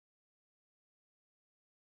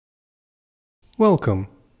Welcome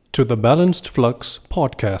to the Balanced Flux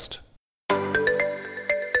podcast.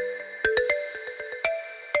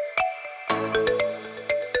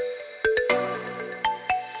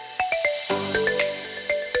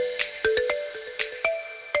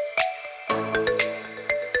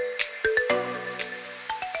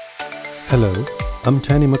 Hello, I'm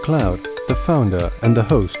Tanny McLeod, the founder and the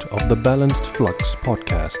host of the Balanced Flux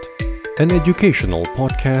podcast, an educational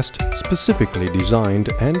podcast specifically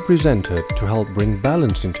designed and presented to help bring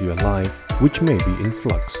balance into your life, which may be in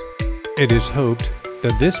flux. It is hoped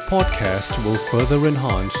that this podcast will further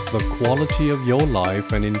enhance the quality of your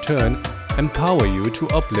life and in turn empower you to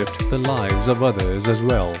uplift the lives of others as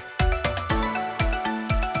well.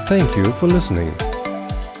 Thank you for listening.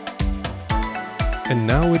 And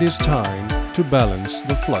now it is time to balance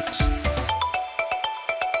the flux.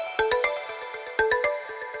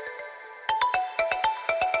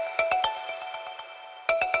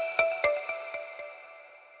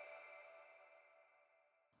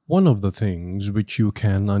 One of the things which you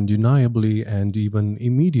can undeniably and even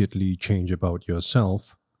immediately change about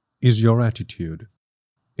yourself is your attitude.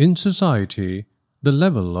 In society, the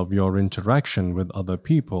level of your interaction with other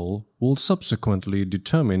people will subsequently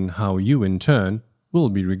determine how you in turn will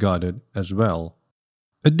be regarded as well.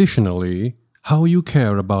 Additionally, how you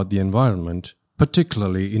care about the environment,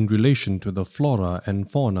 particularly in relation to the flora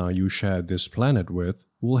and fauna you share this planet with,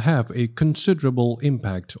 will have a considerable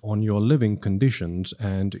impact on your living conditions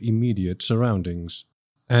and immediate surroundings.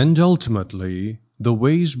 And ultimately, the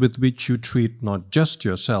ways with which you treat not just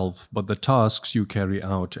yourself but the tasks you carry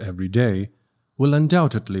out every day will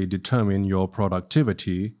undoubtedly determine your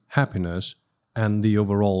productivity, happiness, and the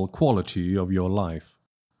overall quality of your life.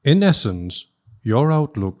 In essence, your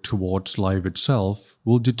outlook towards life itself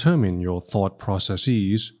will determine your thought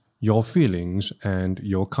processes, your feelings, and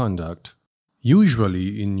your conduct.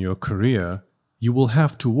 Usually in your career, you will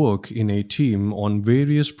have to work in a team on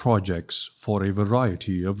various projects for a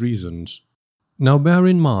variety of reasons. Now bear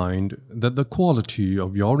in mind that the quality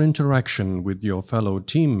of your interaction with your fellow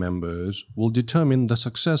team members will determine the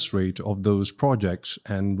success rate of those projects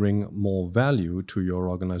and bring more value to your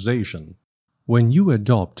organization. When you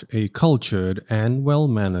adopt a cultured and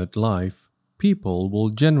well-mannered life, people will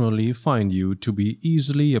generally find you to be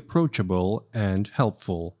easily approachable and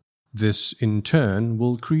helpful. This, in turn,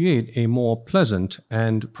 will create a more pleasant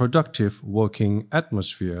and productive working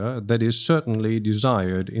atmosphere that is certainly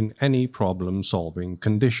desired in any problem-solving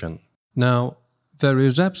condition. Now, there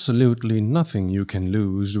is absolutely nothing you can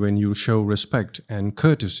lose when you show respect and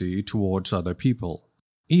courtesy towards other people.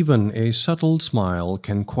 Even a subtle smile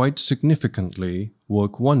can quite significantly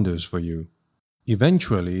work wonders for you.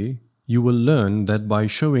 Eventually, you will learn that by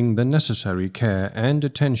showing the necessary care and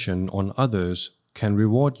attention on others can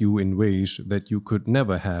reward you in ways that you could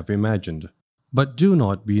never have imagined. But do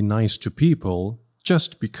not be nice to people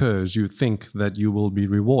just because you think that you will be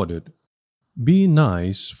rewarded. Be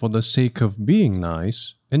nice for the sake of being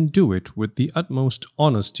nice and do it with the utmost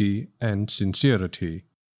honesty and sincerity.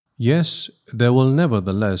 Yes, there will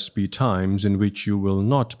nevertheless be times in which you will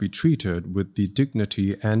not be treated with the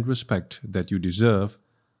dignity and respect that you deserve,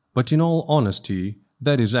 but in all honesty,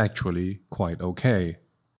 that is actually quite okay.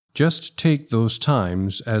 Just take those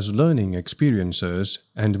times as learning experiences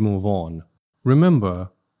and move on.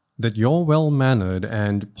 Remember that your well-mannered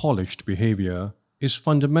and polished behavior is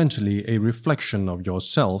fundamentally a reflection of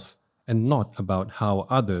yourself and not about how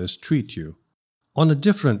others treat you. On a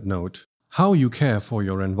different note, how you care for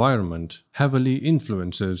your environment heavily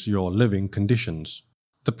influences your living conditions.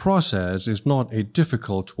 The process is not a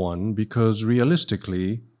difficult one because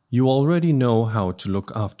realistically, you already know how to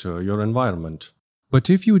look after your environment. But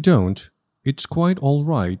if you don't, it's quite all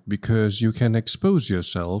right because you can expose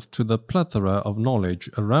yourself to the plethora of knowledge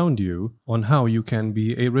around you on how you can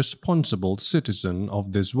be a responsible citizen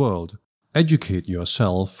of this world. Educate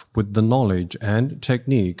yourself with the knowledge and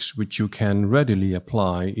techniques which you can readily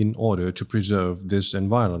apply in order to preserve this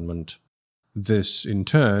environment. This, in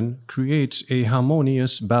turn, creates a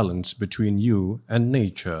harmonious balance between you and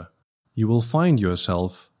nature. You will find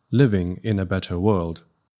yourself living in a better world.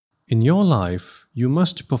 In your life, you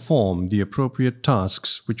must perform the appropriate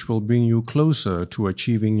tasks which will bring you closer to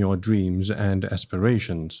achieving your dreams and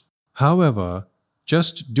aspirations. However,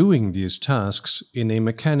 just doing these tasks in a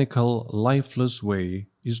mechanical, lifeless way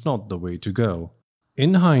is not the way to go.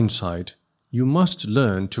 In hindsight, you must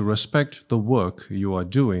learn to respect the work you are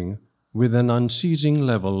doing with an unceasing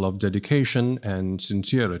level of dedication and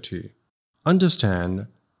sincerity. Understand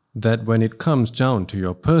that when it comes down to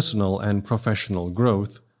your personal and professional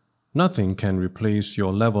growth, nothing can replace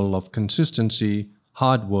your level of consistency,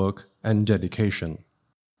 hard work, and dedication.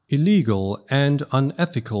 Illegal and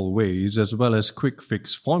unethical ways as well as quick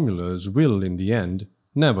fix formulas will, in the end,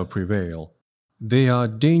 never prevail. They are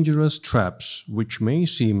dangerous traps which may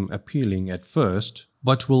seem appealing at first,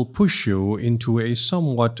 but will push you into a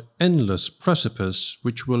somewhat endless precipice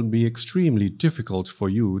which will be extremely difficult for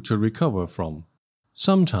you to recover from.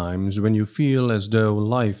 Sometimes when you feel as though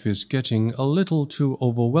life is getting a little too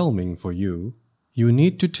overwhelming for you, you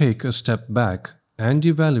need to take a step back and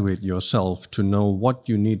evaluate yourself to know what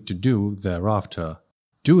you need to do thereafter.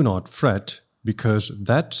 Do not fret, because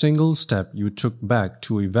that single step you took back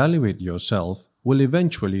to evaluate yourself will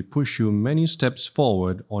eventually push you many steps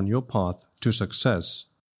forward on your path to success.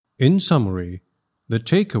 In summary, the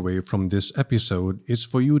takeaway from this episode is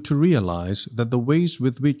for you to realize that the ways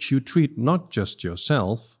with which you treat not just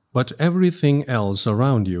yourself, but everything else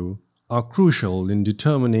around you are crucial in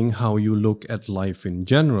determining how you look at life in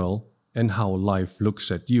general and how life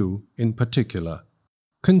looks at you in particular.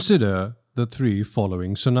 Consider the 3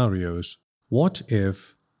 following scenarios. What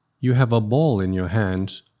if you have a ball in your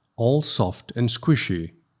hands, all soft and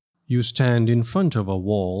squishy? You stand in front of a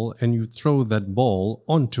wall and you throw that ball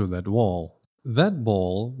onto that wall. That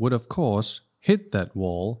ball would of course hit that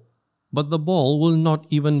wall, but the ball will not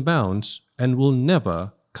even bounce and will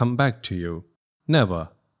never come back to you. Never.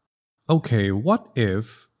 Okay, what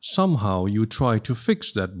if somehow you try to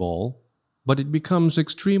fix that ball, but it becomes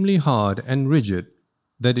extremely hard and rigid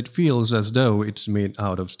that it feels as though it's made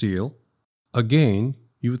out of steel? Again,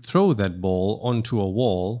 you throw that ball onto a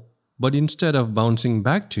wall, but instead of bouncing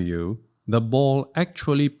back to you, the ball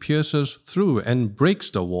actually pierces through and breaks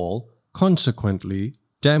the wall, consequently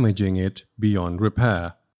damaging it beyond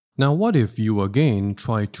repair. Now what if you again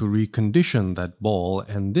try to recondition that ball,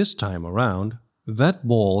 and this time around, that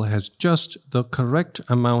ball has just the correct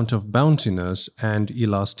amount of bounciness and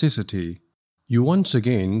elasticity? You once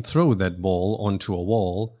again throw that ball onto a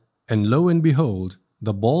wall, and lo and behold,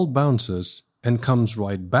 the ball bounces and comes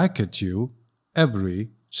right back at you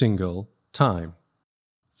every single time.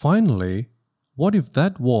 Finally, what if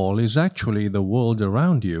that wall is actually the world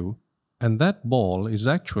around you, and that ball is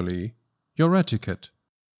actually your etiquette?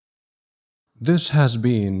 This has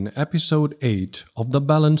been episode 8 of the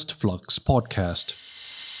Balanced Flux podcast.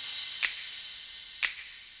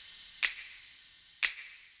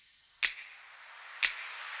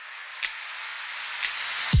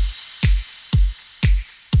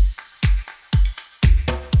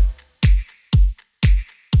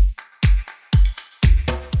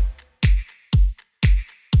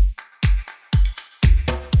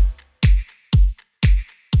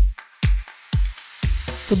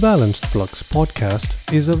 The Balanced Flux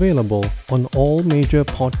podcast is available on all major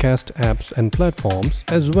podcast apps and platforms,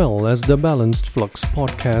 as well as the Balanced Flux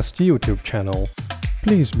podcast YouTube channel.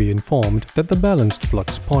 Please be informed that the Balanced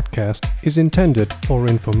Flux podcast is intended for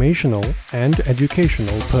informational and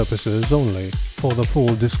educational purposes only. For the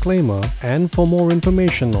full disclaimer and for more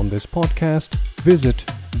information on this podcast, visit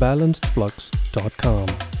balancedflux.com.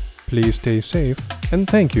 Please stay safe and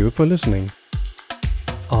thank you for listening.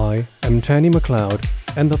 I am Tanny McLeod,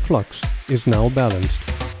 and the flux is now balanced.